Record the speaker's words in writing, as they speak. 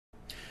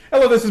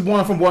Hello, this is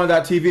Bwana from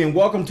Bwana.tv, and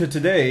welcome to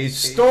today's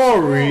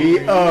story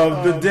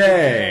of the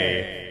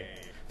day.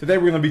 Today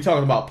we're going to be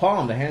talking about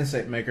Palm, the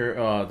handset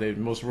maker. They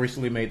most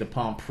recently made the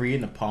Palm Pre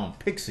and the Palm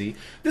Pixie.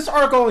 This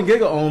article in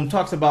GigaOM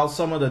talks about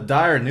some of the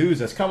dire news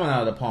that's coming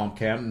out of the Palm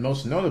camp,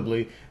 most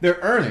notably their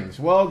earnings.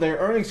 Well, their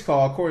earnings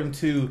call, according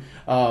to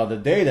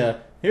the data,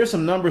 here's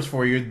some numbers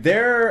for you.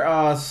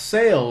 Their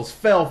sales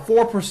fell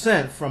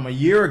 4% from a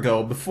year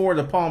ago before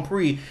the Palm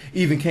Pre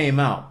even came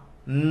out.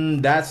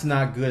 That's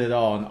not good at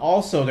all. And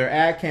also, their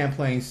ad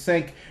campaigns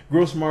sank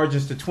gross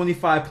margins to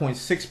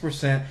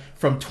 25.6%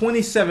 from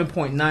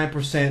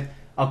 27.9%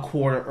 a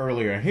quarter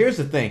earlier. And here's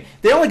the thing.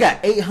 They only got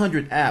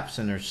 800 apps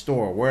in their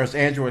store, whereas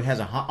Android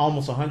has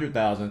almost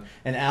 100,000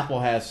 and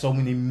Apple has so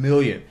many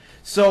million.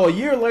 So a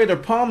year later,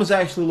 Palm is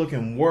actually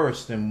looking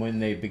worse than when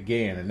they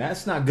began. And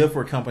that's not good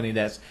for a company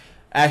that's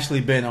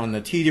actually been on the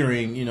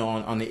teetering,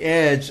 on the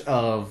edge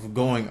of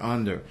going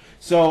under.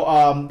 So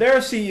their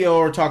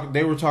CEO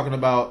they were talking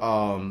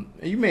about,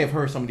 you may have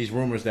heard some of these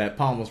rumors that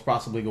Palm was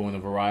possibly going to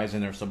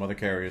Verizon or some other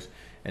carriers,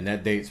 and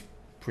that date's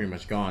pretty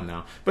much gone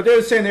now. But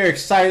they're saying they're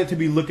excited to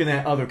be looking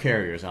at other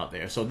carriers out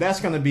there. So that's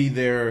going to be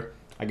their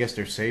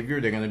savior.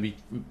 They're going to be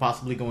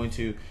possibly going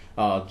to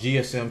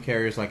GSM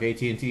carriers like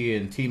AT&T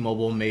and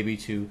T-Mobile, maybe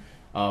to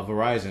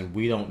Verizon.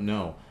 We don't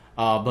know.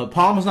 But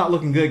Palm is not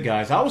looking good,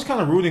 guys. I was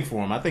kind of rooting for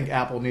them. I think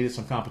Apple needed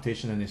some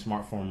competition in the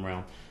smartphone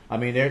realm. I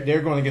mean,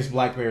 they're going against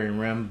BlackBerry and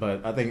RIM,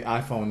 but I think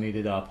iPhone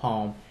needed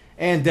Palm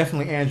and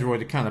definitely Android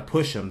to kind of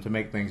push them to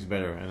make things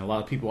better. And a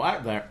lot of people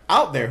out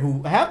there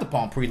who have the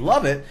Palm Pre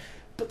love it,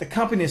 but the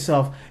company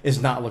itself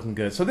is not looking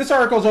good. So this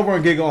article's over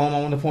on GigaOM. I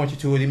want to point you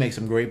to it. He makes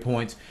some great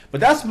points. But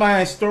that's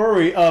my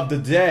story of the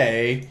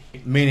day,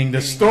 meaning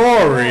the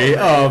story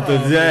of the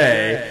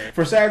day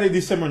for Saturday,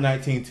 December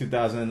 19,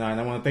 2009.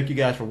 I want to thank you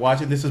guys for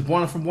watching. This is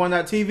Bwana from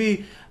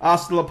Bwana.tv.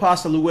 Hasta la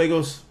pasta,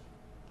 luegos,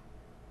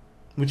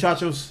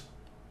 muchachos.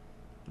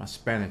 My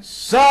Spanish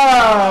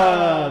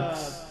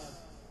sucks.